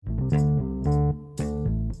Hey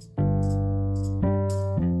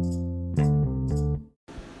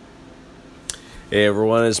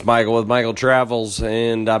everyone, it's Michael with Michael Travels,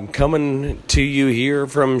 and I'm coming to you here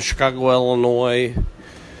from Chicago, Illinois.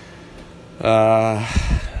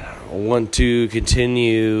 I want to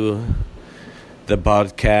continue the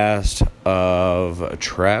podcast of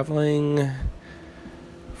traveling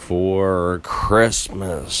for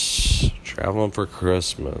Christmas.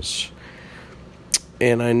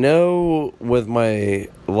 And I know with my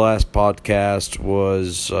last podcast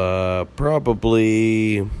was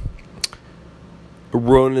probably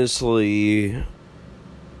erroneously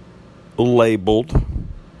labeled,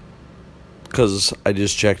 because I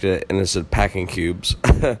just checked it and it said packing cubes,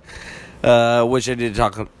 which I did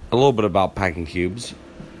talk a little bit about packing cubes.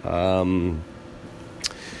 But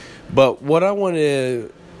what I want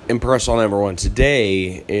to impress on everyone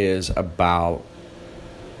today is about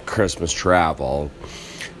Christmas travel.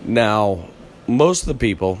 Now, most of the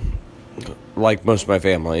people, like most of my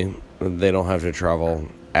family, they don't have to travel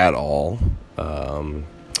at all.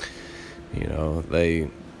 They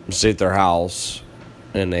stay at their house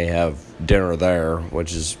and they have dinner there,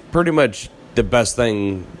 which is pretty much the best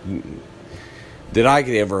thing that I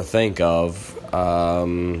could ever think of.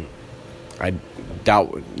 I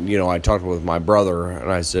doubt, I talked with my brother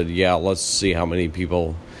and I said, yeah, let's see how many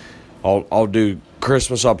people, I'll do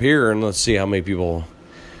Christmas up here and let's see how many people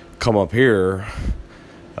come up here,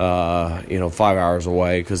 5 hours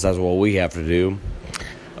away, because that's what we have to do.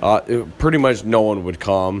 Pretty much no one would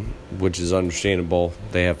come, which is understandable.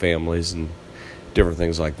 They have families and different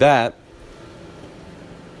things like that.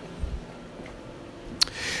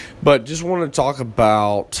 But just want to talk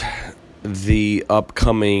about the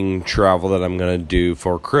upcoming travel that I'm going to do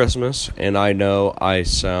for Christmas. And I know I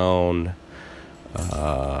sound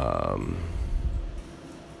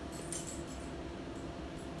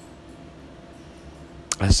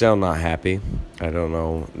not happy. I don't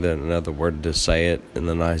know another word to say it in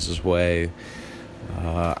the nicest way.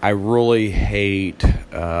 I really hate,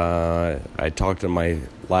 I talked in my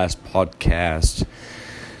last podcast,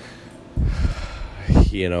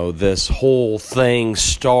 this whole thing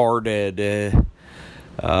started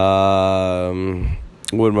when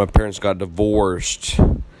my parents got divorced.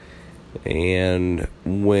 And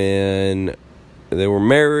when they were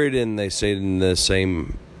married and they stayed in the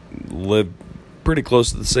same, lived pretty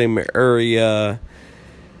close to the same area,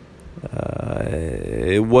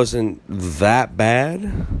 it wasn't that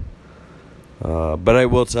bad. But I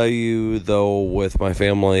will tell you, though, with my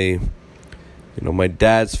family, my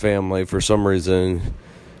dad's family, for some reason,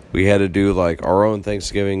 we had to do like our own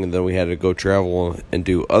Thanksgiving, and then we had to go travel and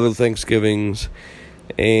do other Thanksgivings.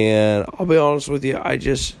 And I'll be honest with you,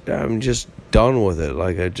 I'm just done with it.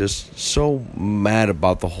 Like, I'm just so mad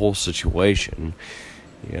about the whole situation.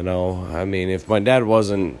 If my dad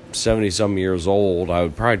wasn't 70-some years old, I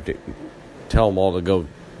would probably tell them all to go,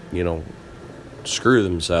 screw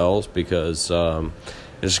themselves, because,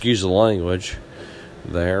 excuse the language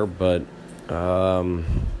there, but, no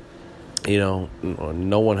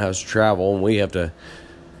one has to travel, and we have to,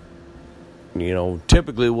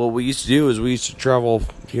 typically what we used to do is we used to travel,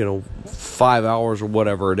 5 hours or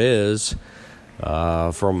whatever it is,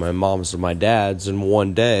 from my mom's to my dad's in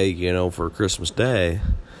one day, for Christmas Day.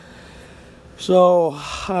 So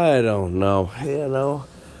I don't know,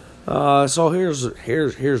 so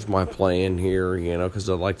here's my plan here, because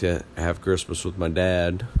I'd like to have Christmas with my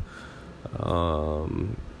dad.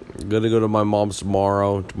 Gonna go to my mom's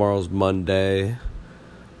tomorrow. Tomorrow's Monday.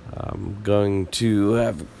 I'm going to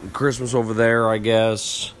have Christmas over there, I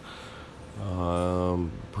guess.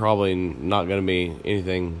 Probably not going to be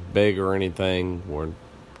anything big or anything. We'll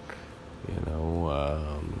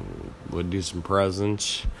do some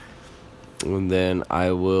presents. And then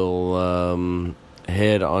I will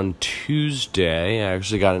head on Tuesday. I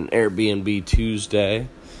actually got an Airbnb Tuesday.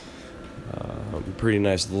 Pretty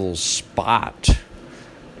nice little spot.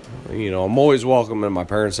 I'm always welcome in my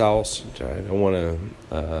parents' house. I don't want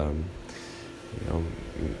to,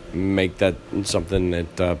 make that something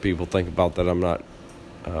that people think about, that I'm not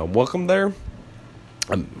welcome there.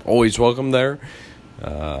 I'm always welcome there.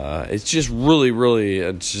 It's just really,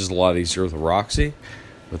 it's just a lot easier with Roxy,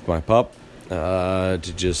 with my pup,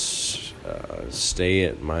 to just stay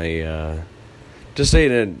at my, to stay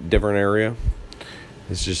in a different area.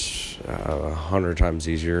 It's just 100 times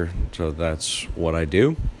easier, so that's what I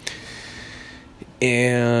do.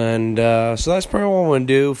 And so that's probably what I'm going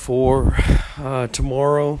to do for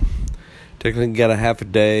tomorrow. Technically got a half a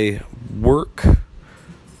day work.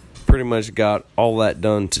 Pretty much got all that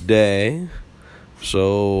done today.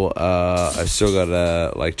 So I still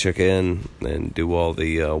gotta check in and do all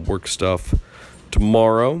the work stuff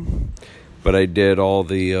tomorrow. But I did all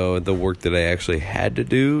the work that I actually had to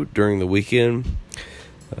do during the weekend,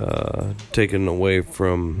 taken away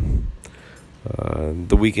from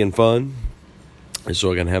the weekend fun. And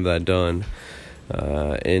so I can have that done.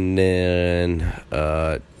 And then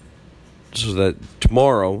so that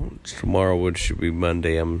tomorrow, which should be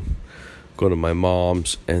Monday, I'm going to my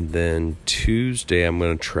mom's, and then Tuesday I'm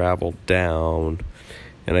going to travel down,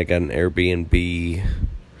 and I got an Airbnb,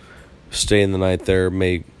 staying the night there,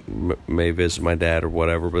 may visit my dad or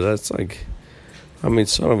whatever, but that's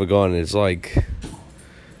son of a gun, it's like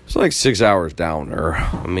 6 hours down there.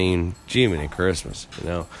 Jiminy Christmas,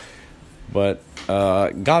 but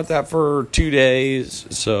got that for 2 days,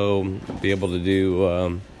 so be able to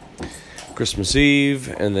do Christmas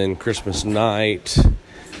Eve and then Christmas night,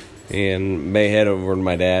 and may head over to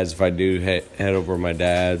my dad's. If I do head over to my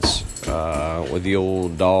dad's with the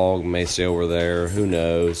old dog, may stay over there. Who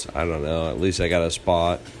knows? I don't know. At least I got a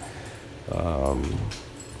spot,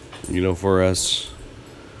 for us.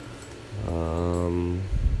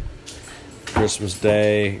 Christmas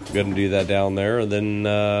Day, gonna do that down there, and then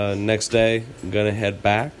next day I'm gonna head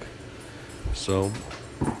back. So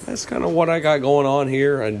that's kind of what I got going on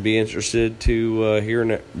here. I'd be interested to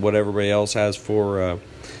hearing what everybody else has for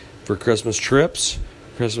Christmas trips,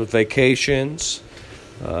 Christmas vacations.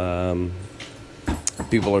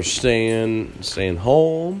 People are staying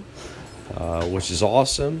home, which is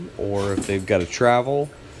awesome. Or if they've got to travel,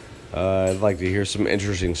 I'd like to hear some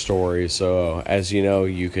interesting stories. So as you know,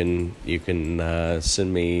 you can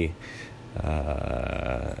send me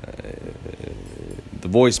the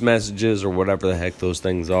voice messages or whatever the heck those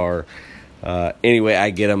things are. Anyway,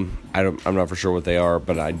 I get them. I'm not for sure what they are,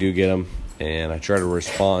 but I do get them, and I try to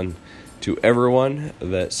respond to everyone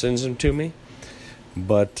that sends them to me.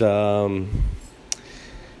 But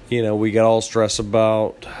we got all stressed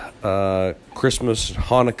about Christmas,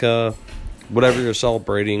 Hanukkah, whatever you're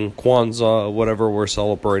celebrating, Kwanzaa, whatever we're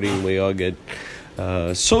celebrating. We all get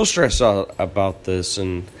so stressed out about this,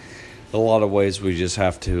 and in a lot of ways we just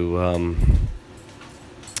have to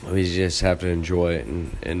enjoy it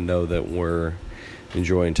and know that we're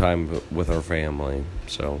enjoying time with our family.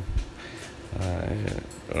 So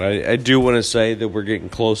I do want to say that we're getting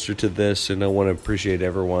closer to this, and I want to appreciate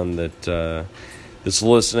everyone that's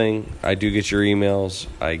listening. I do get your emails.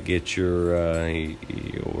 I get your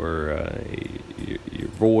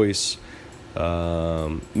voice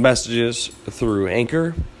messages through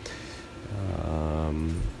Anchor.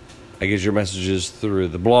 I get your messages through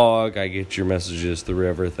the blog. I get your messages through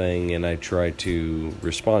everything, and I try to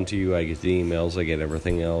respond to you. I get the emails. I get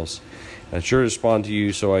everything else. I try to respond to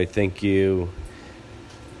you, so I thank you.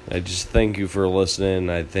 I just thank you for listening.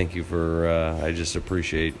 I thank you for, I just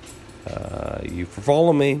appreciate you for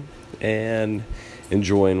following me and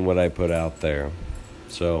enjoying what I put out there.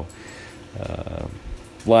 So,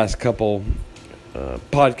 last couple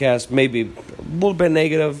podcasts, maybe a little bit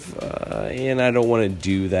negative, and I don't want to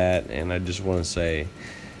do that, and I just want to say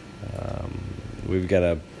we've got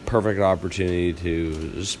a perfect opportunity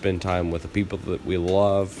to spend time with the people that we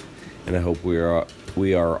love, and I hope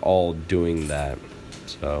we are all doing that.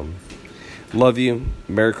 So, love you.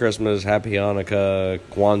 Merry Christmas, Happy Hanukkah,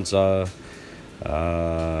 Kwanzaa.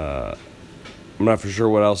 I'm not for sure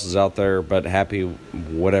what else is out there, but happy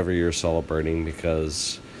whatever you're celebrating,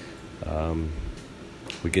 because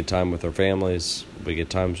we get time with our families, we get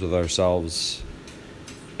times with ourselves,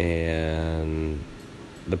 and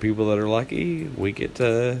the people that are lucky, we get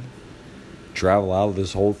to travel out of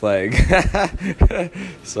this whole thing.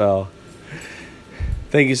 So,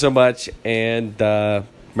 thank you so much, and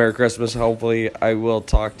Merry Christmas. Hopefully, I will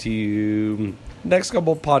talk to you next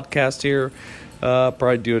couple of podcasts here.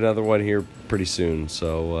 Probably do another one here pretty soon.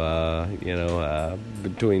 So,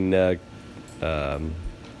 between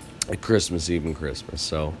Christmas Eve and Christmas.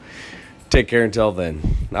 So, take care until then.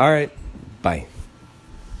 All right. Bye.